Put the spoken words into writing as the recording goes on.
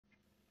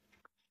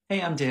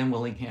Hey, I'm Dan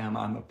Willingham.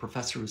 I'm a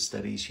professor who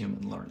studies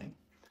human learning.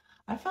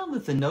 I found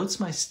that the notes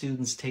my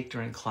students take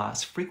during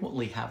class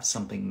frequently have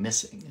something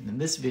missing, and in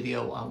this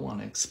video I want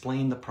to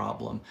explain the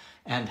problem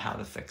and how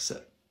to fix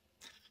it.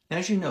 Now,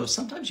 as you know,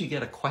 sometimes you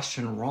get a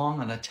question wrong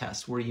on a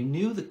test where you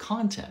knew the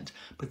content,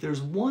 but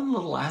there's one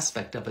little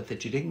aspect of it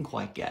that you didn't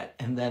quite get,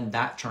 and then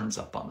that turns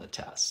up on the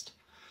test.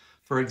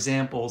 For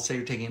example, say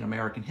you're taking an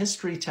American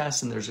history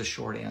test and there's a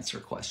short answer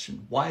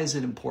question. Why is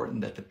it important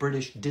that the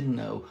British didn't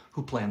know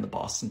who planned the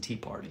Boston Tea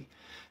Party?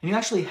 And you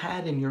actually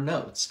had in your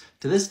notes,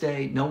 to this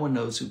day, no one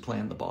knows who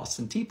planned the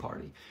Boston Tea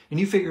Party. And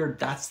you figured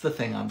that's the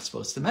thing I'm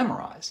supposed to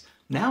memorize.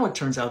 Now it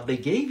turns out they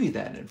gave you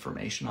that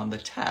information on the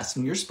test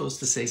and you're supposed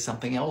to say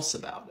something else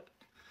about it.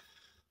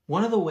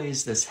 One of the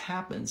ways this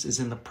happens is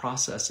in the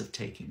process of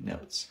taking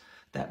notes.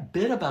 That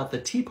bit about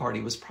the Tea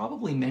Party was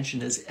probably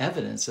mentioned as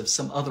evidence of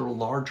some other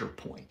larger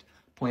point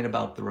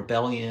about the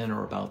rebellion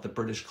or about the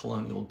British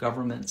colonial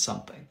government,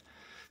 something.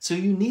 So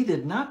you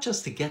needed not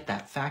just to get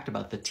that fact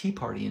about the Tea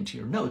Party into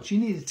your notes, you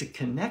needed to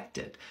connect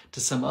it to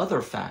some other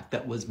fact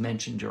that was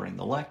mentioned during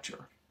the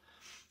lecture.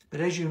 But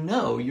as you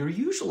know, you're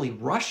usually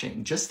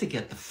rushing just to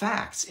get the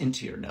facts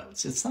into your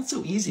notes. It's not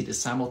so easy to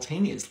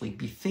simultaneously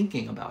be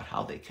thinking about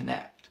how they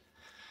connect.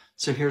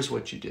 So here's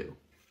what you do.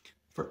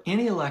 For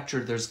any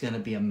lecture, there's going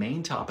to be a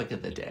main topic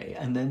of the day,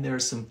 and then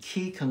there's some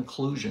key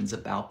conclusions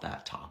about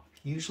that topic,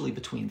 usually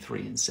between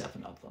 3 and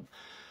 7 of them.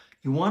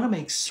 You want to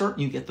make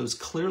certain you get those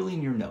clearly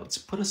in your notes.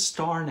 Put a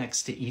star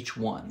next to each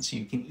one so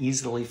you can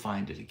easily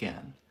find it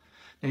again.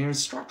 Now, your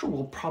instructor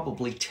will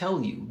probably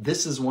tell you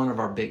this is one of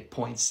our big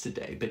points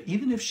today, but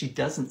even if she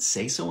doesn't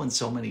say so in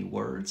so many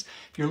words,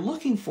 if you're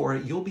looking for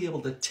it, you'll be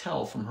able to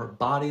tell from her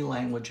body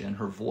language and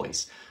her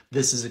voice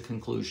this is a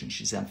conclusion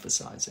she's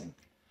emphasizing.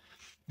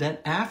 Then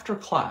after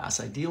class,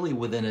 ideally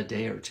within a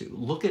day or two,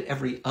 look at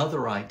every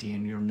other idea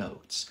in your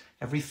notes,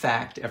 every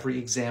fact, every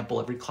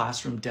example, every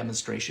classroom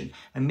demonstration,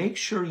 and make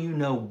sure you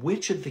know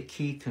which of the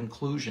key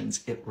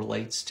conclusions it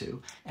relates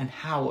to and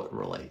how it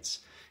relates.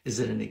 Is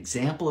it an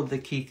example of the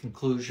key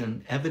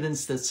conclusion,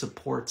 evidence that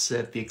supports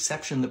it, the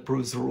exception that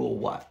proves the rule,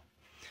 what?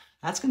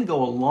 That's going to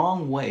go a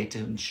long way to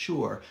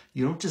ensure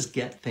you don't just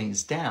get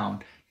things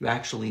down, you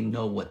actually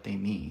know what they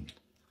mean.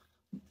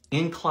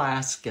 In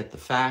class, get the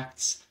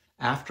facts.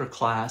 After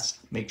class,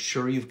 make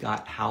sure you've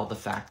got how the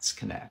facts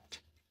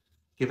connect.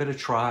 Give it a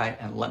try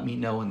and let me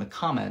know in the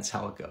comments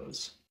how it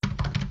goes.